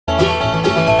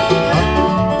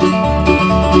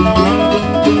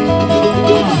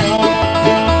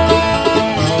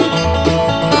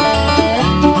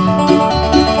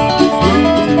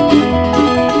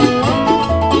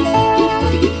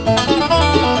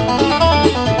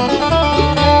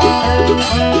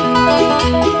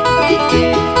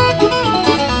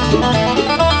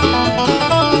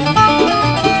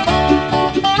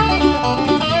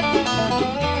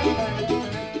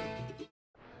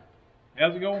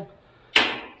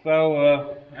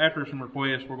So after some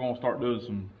requests, we're going to start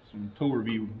doing some tool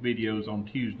review videos on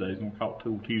Tuesdays. We're going to call it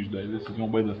Tool Tuesday. This is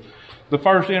going to be the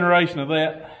first iteration of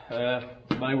that.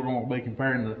 Today we're going to be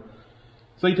comparing the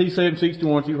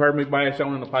CT761 you've heard me bash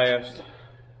on in the past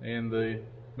and the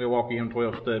Milwaukee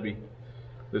M-12 Stubby.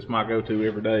 This is my go-to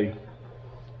every day.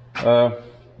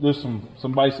 Just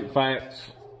some basic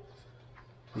facts.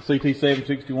 The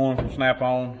CT761 from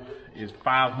Snap-on is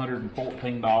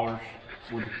 $514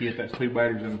 with the kit. That's 2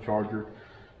 batteries and a charger.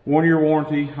 1-year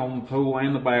warranty on the tool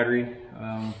and the battery.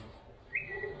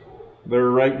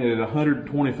 They're rating it at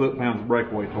 120 foot-pounds of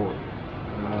breakaway torque.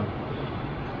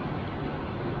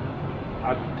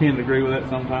 I tend to agree with that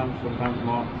sometimes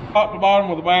not. Top to bottom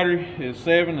with the battery is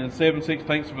 7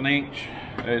 7/16 of an inch.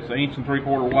 It's 1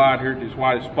 3/4 inches wide here at its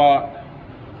widest spot.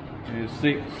 It is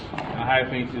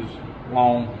 6.5 inches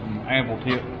long from the anvil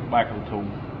tip back of the tool.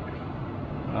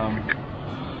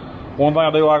 One thing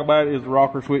I do like about it is the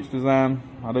rocker switch design.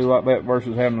 I do like that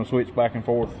versus having to switch back and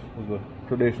forth with the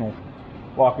traditional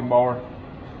locking bar.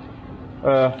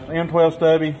 M-12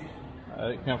 Stubby,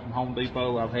 it comes from Home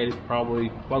Depot. I've had it probably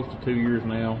close to 2 years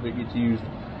now. It gets used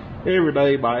every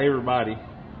day by everybody.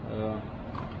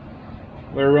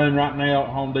 They're running right now at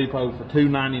Home Depot for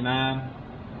 $2.99.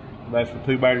 That's for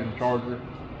 2 batteries and charger.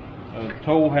 The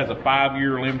tool has a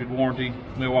 5-year limited warranty,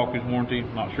 Milwaukee's warranty.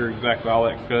 Not sure exactly all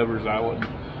that covers. I was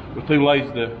too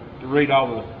lazy to read all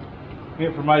the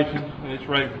information. And it's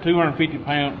rated for 250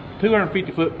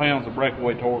 foot-pounds of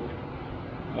breakaway torque.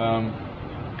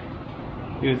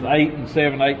 It is 8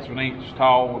 7/8 of an inch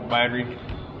tall with battery,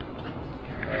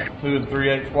 2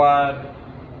 3/8 wide,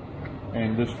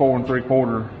 and just 4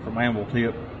 3/4 from anvil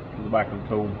tip to the back of the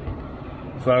tool.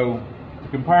 So to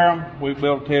compare them, we've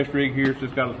built a test rig here. It's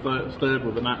just got a stud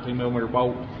with a 19mm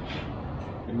bolt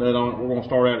and nut on it. We're going to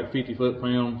start out at 50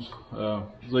 foot-pounds.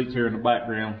 Zeke's here in the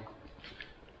background.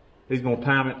 He's going to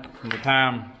time it from the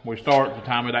time we start to the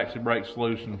time it actually breaks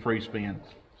loose and free spins.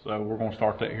 So we're going to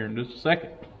start that here in just a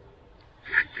second.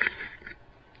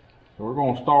 So we're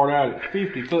going to start out at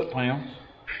 50 foot-pounds.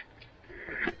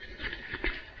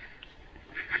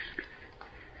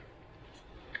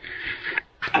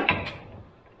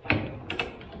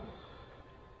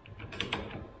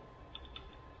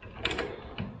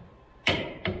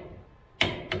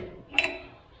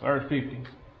 There's 50.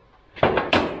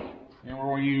 And we're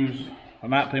going to use a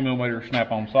 19mm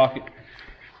snap-on socket.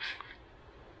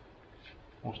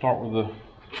 We'll start with the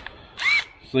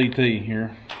CT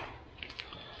here.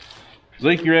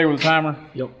 Zeke, you ready with the timer?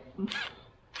 Yep.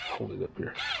 Hold it up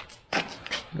here.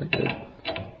 Okay.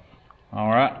 All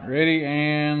right, ready,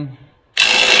 and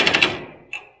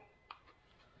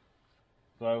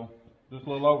so just a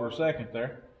little over a second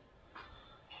there.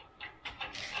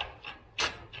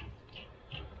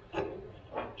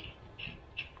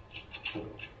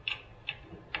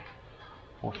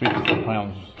 Or 50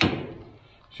 foot-pounds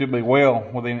should be well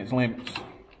within its limits.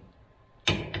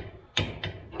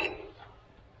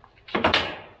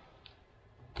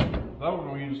 So we're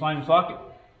going to use the same socket,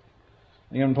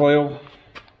 M-12,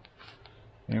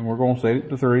 and we're going to set it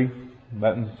to 3.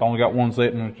 It's only got one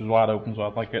setting, which is wide open, so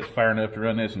I think that's fair enough to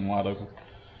run this in wide open.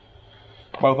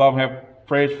 Both of them have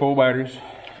fresh full batteries.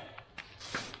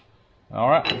 All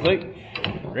right, Zeke,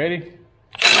 ready?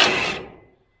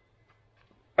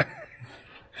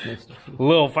 A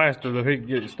little faster than he can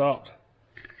get it stopped.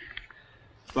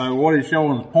 So what it's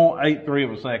showing is 0.83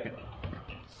 of a second.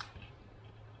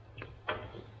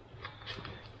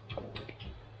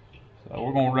 So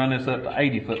we're going to run this up to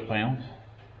 80 foot-pounds.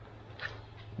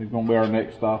 It's going to be our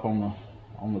next stop on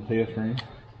the test ring.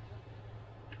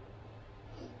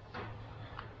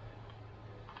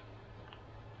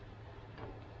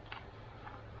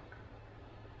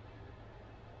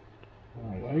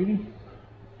 Alrighty.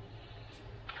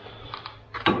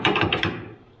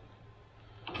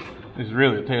 This is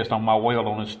really a test on my weld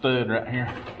on this stud right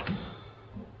here.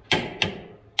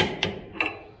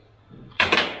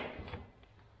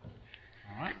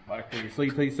 Alright, back to the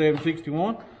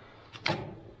CT761.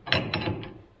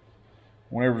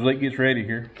 Whenever Zeke gets ready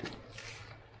here.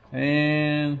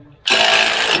 And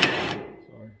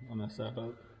Sorry, on that side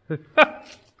up. it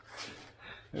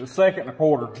was 2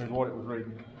 1/4 is what it was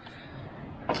reading.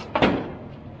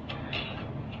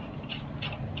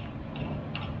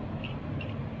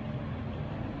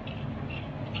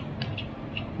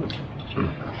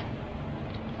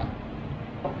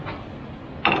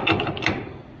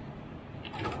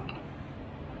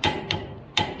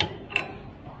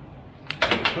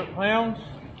 Foot-pounds.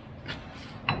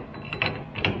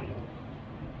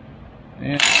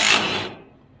 And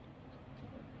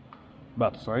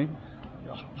about the same.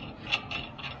 Yeah.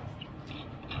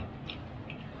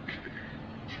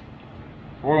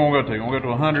 Where we gonna go to? Gonna go to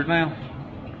 100 now?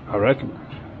 I reckon.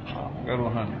 Go to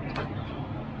 100.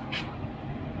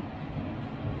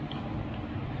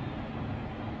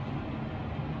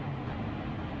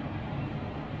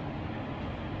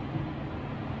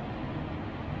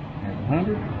 And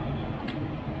 100.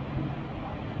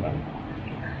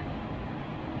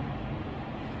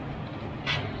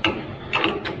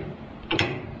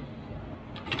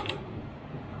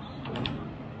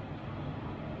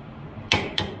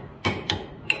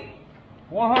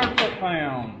 $100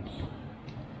 foot-pounds.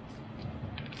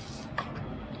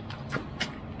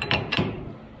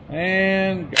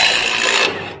 And go.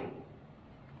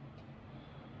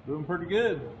 Doing pretty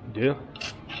good. Yeah.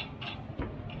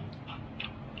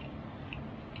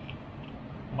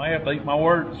 Might have to eat my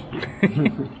words.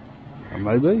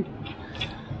 Maybe.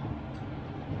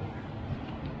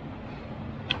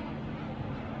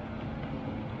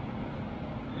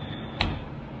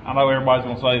 I know everybody's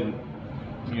gonna say that,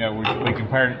 you know, we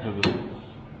compared it to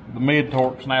the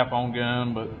mid-torque snap-on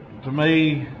gun, but to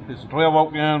me, it's a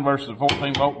 12-volt gun versus a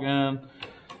 14-volt gun.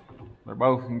 They're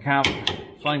both in kind of the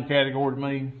same category to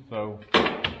me, so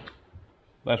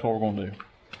that's what we're gonna do.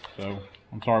 So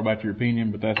I'm sorry about your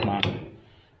opinion, but that's mine.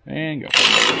 And go.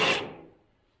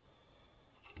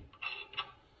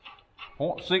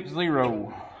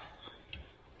 0.60.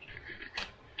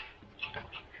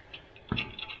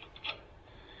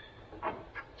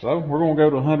 So we're gonna go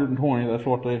to 120. That's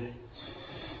what they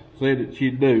said that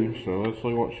she'd do. So let's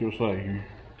see what she'll say here.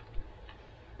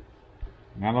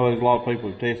 And I know there's a lot of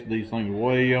people who tested these things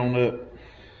way on up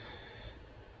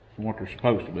from what they're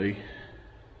supposed to be.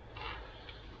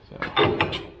 So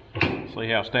see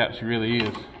how stout she really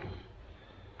is.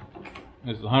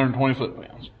 This is 120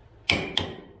 foot-pounds.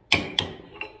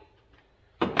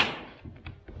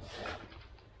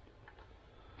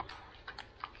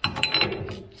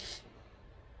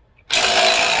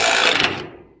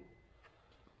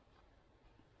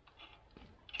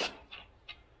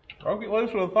 Broke it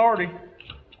loose with authority.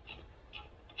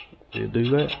 Did do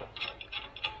that.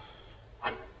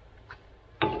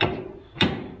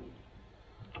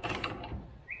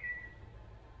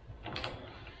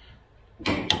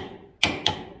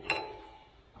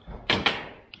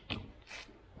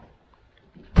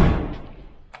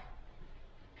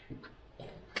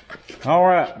 All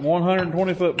right,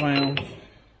 120 foot-pounds.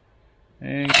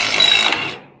 And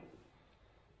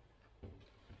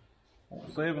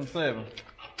 0.77.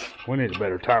 We need a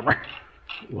better timer.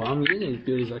 Well, I'm getting as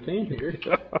good as I can here.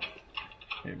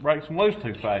 It breaks them loose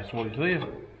too fast, what he said.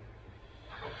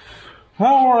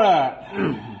 All right.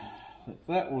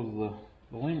 That was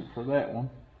the limit for that one.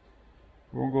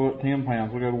 We're going to go at 10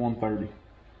 pounds. We'll go to 130.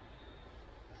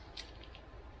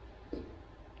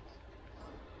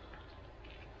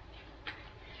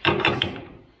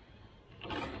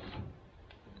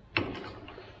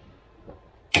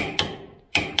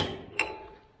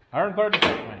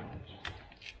 $136.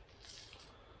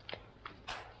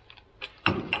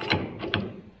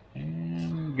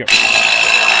 And go.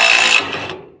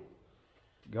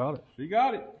 Got it. She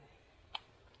got it.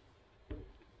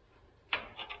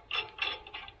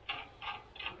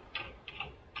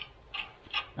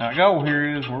 Now the goal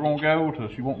here is we're going to go till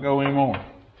she won't go anymore.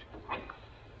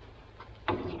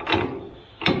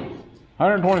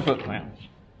 120 foot-pounds.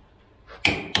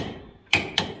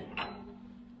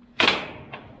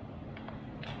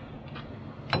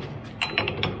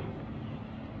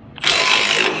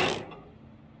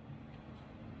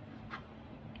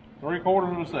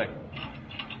 Three-quarters of a second.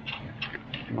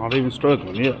 Not even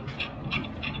struggling yet.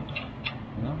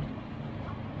 No.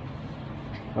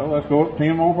 So let's go up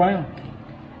 10 more pounds.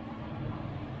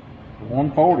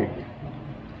 140.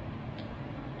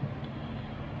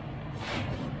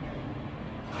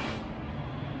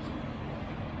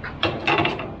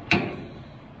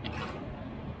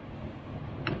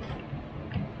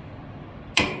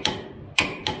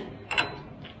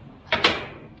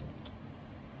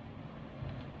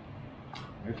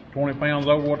 It's 20 pounds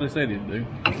over what they said it'd do.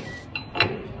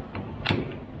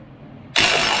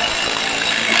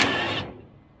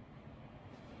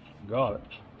 Got it.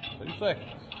 2 seconds.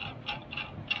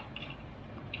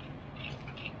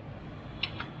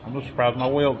 I'm just surprised my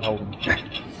weld's holding.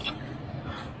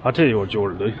 I'll tell you what you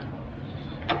ought to do.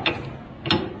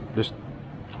 Just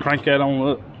crank that on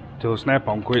up till the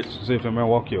snap-on quits and see if the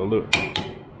Milwaukee will do it.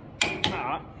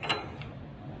 Alright.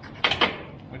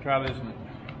 Let me try this at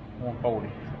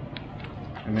 140.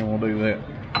 And then we'll do that.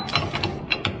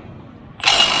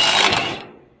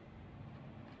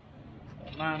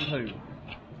 $9.2.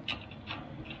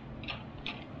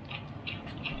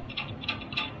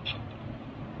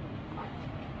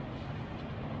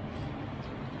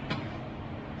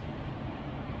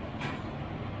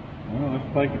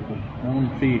 take it to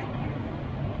 150.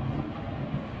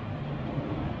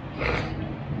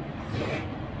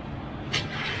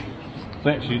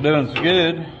 Since she's doing so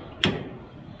good,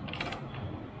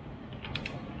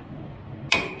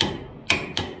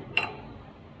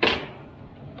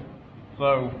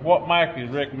 so what Mike is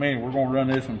recommending, we're going to run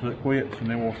this until it quits, and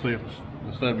then we'll see if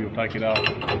the stubby will take it off.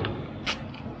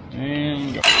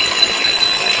 And go.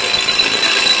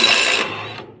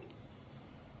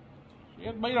 She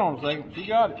had to beat on a second, but she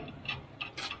got it.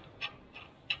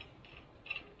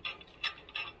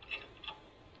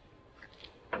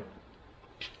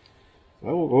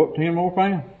 So we'll go up 10 more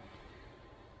pounds.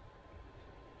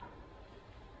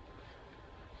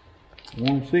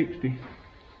 160.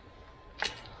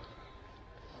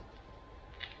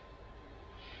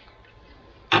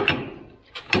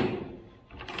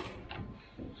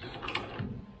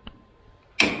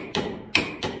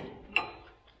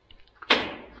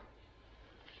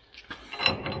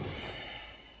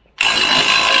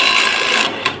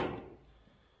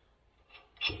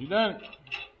 You done it.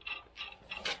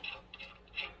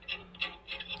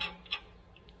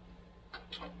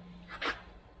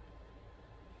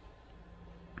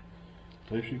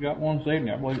 So she got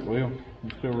 170, I believe it will.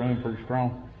 It's still running pretty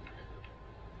strong.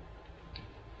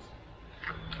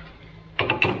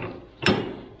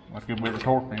 Let's get a bigger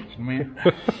torque wrench in a minute.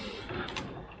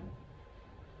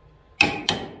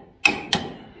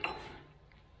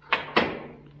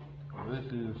 This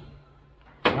is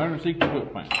 160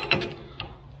 foot-pounds.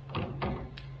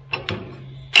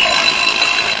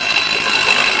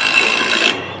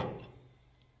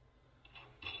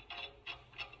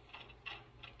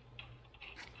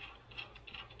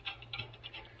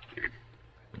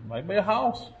 Maybe a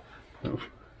house.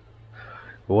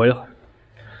 Well,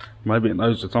 maybe it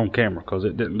knows it's on camera because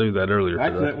it didn't do that earlier.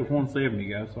 Actually, today. that was 170,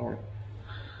 guys. Sorry.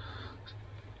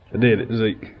 It did it,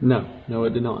 Zeke? No,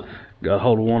 it did not. Got a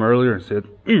hold of one earlier and said,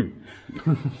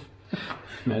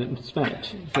 Made it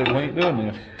smash. Said we ain't doing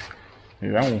this.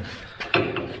 Here, I'm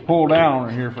gonna pull down on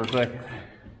her here for a second.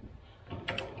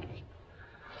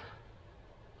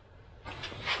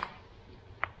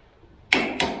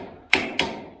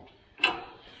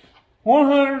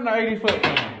 $180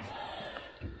 foot-pounds.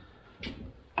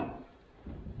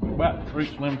 About to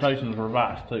reach limitations of her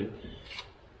vice too.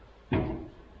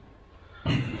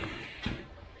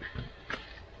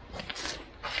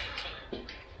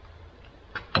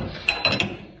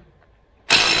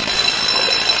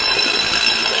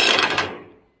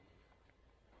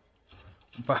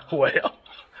 well,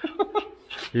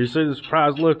 you see the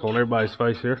surprised look on everybody's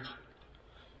face here?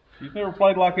 She's never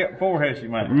played like that before, has she,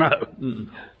 man? No.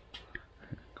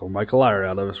 Gonna make a liar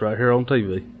out of us right here on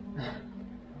TV.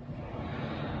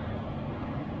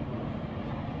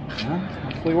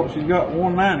 Let's see what she's got,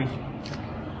 190.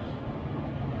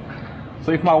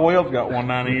 See if my well's got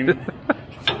 190 in it.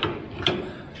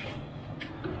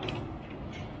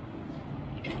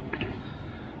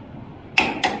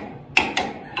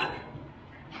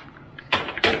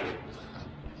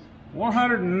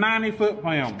 $190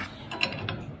 foot-pounds.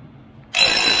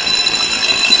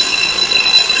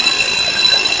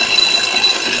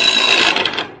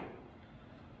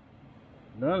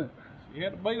 Done it. She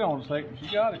had to beat on a second. She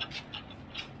got it.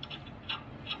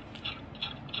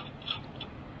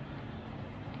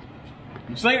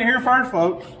 You seen it here first,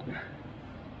 folks.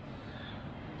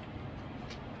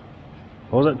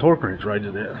 What was that torque wrench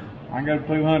rated at? I can go to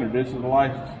 200. This is the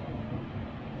last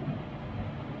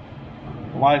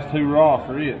two raw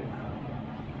for it.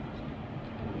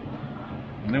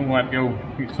 And then we'll have to go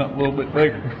get something a little bit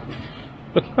bigger.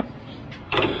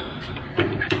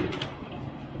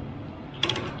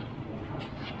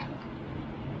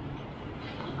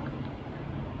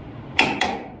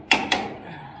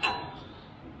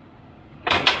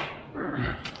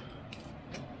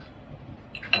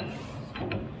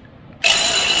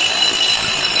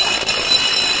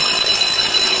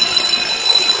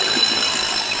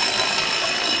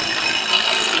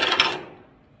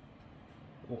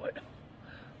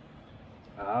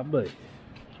 I bet.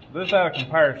 This out of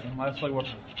comparison, let's see what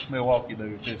Milwaukee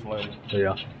do at this level.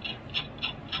 Yeah.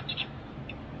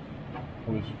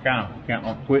 We was kind of counting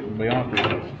on quitting, to be honest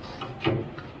with you.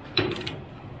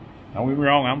 Don't get me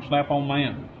wrong, I'm a snap-on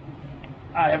man.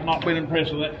 I have not been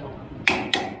impressed with that.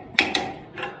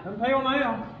 Until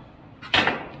now.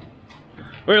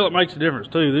 Well, it makes a difference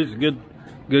too. This is a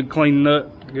good clean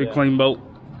nut, good clean bolt.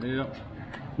 Yeah.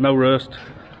 No rust.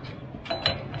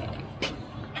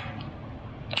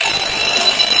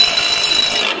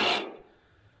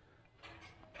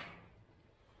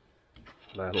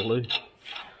 That'll do.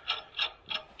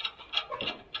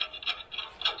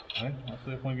 Okay, let's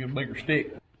see if we can get a bigger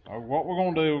stick. What we're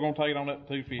gonna do, we're gonna take it on up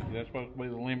to 250. That's supposed to be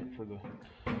the limit for the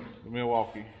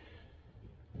Milwaukee.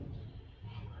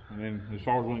 And then as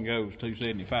far as one goes,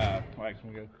 275. Well, actually,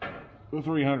 we go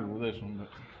 300 with this one,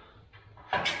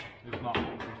 but it's not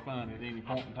going to be fun at any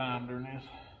point in time during this.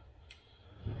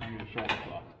 I need a short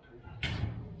slot.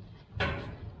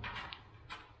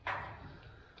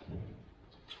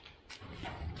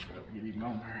 Get even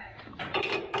on there.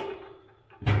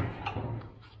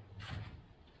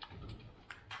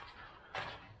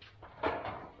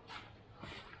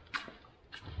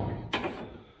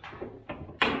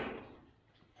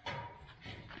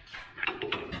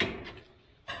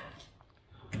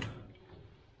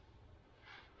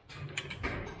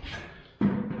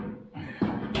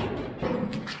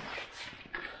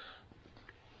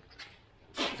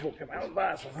 Will come out of the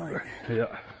vise, I think.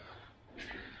 Yeah.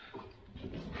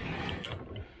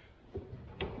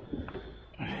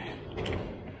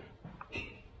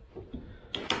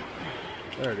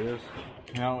 There it is.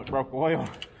 Now it broke the wheel.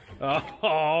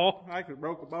 Oh. Actually, it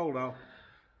broke the bolt off.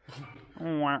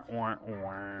 Wah, wah,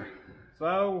 wah.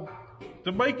 So,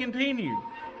 to be continued.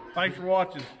 Thanks for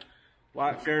watching.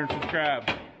 Like, share, and subscribe.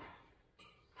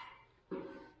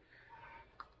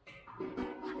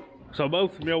 So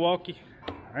both Milwaukee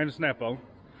and the Snap-on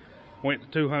went to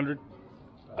 200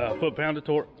 foot-pound of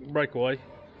torque breakaway.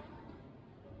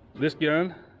 This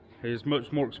gun is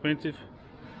much more expensive.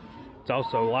 It's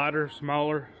also lighter,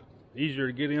 smaller, easier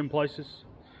to get in places.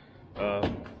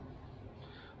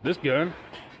 This gun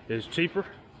is cheaper,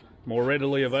 more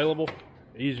readily available,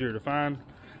 easier to find,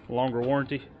 longer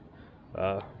warranty,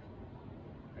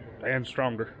 and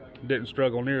stronger. Didn't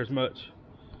struggle near as much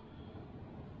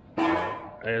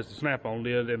as the Snap-on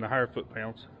did in the higher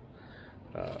foot-pounds.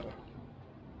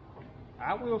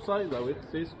 I will say though,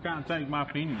 it's kind of changed my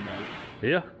opinion though.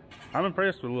 Yeah, I'm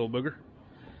impressed with a little booger.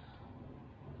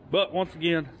 But once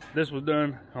again, this was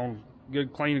done on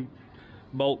good clean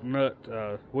bolt and nut.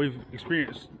 We've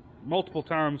experienced multiple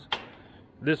times.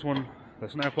 This one, the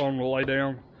Snap-on will lay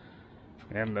down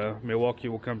and Milwaukee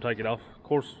will come take it off. Of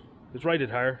course, it's rated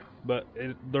higher, but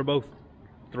they're both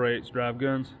 3/8 drive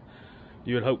guns.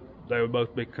 You would hope they would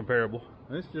both be comparable.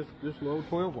 It's just a little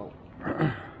 12 volt.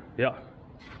 Yeah,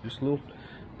 just a little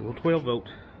 12 volt.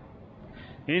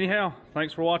 Anyhow,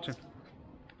 thanks for watching.